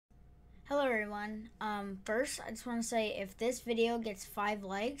Hello everyone. First I just want to say if this video gets 5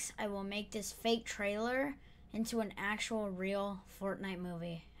 likes, I will make this fake trailer into an actual real Fortnite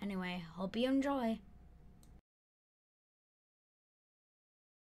movie. Anyway, hope you enjoy.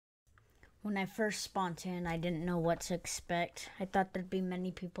 When I first spawned in, I didn't know what to expect. I thought there'd be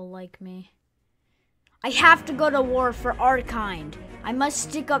many people like me. I have to go to war for our kind. I must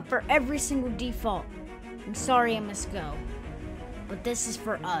stick up for every single default. I'm sorry I must go, but this is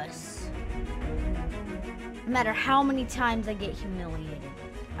for us. No matter how many times I get humiliated,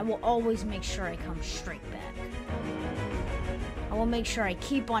 I will always make sure I come straight back. I will make sure I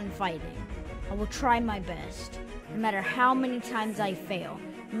keep on fighting. I will try my best. No matter how many times I fail,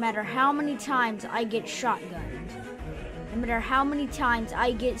 no matter how many times I get shotgunned, no matter how many times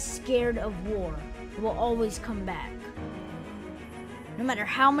I get scared of war, I will always come back. No matter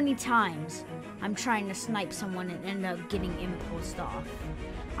how many times I'm trying to snipe someone and end up getting impulsed off,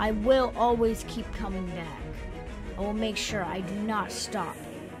 I will always keep coming back. I will make sure I do not stop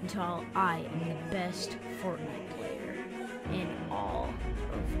until I am the best Fortnite player in all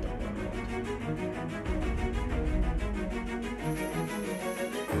of the world.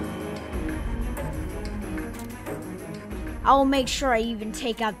 I will make sure I even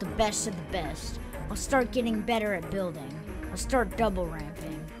take out the best of the best. I'll start getting better at building. I'll start double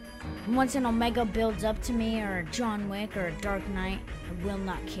ramping. And once an Omega builds up to me, or a John Wick, or a Dark Knight, I will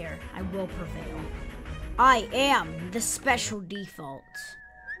not care. I will prevail. I am the special default.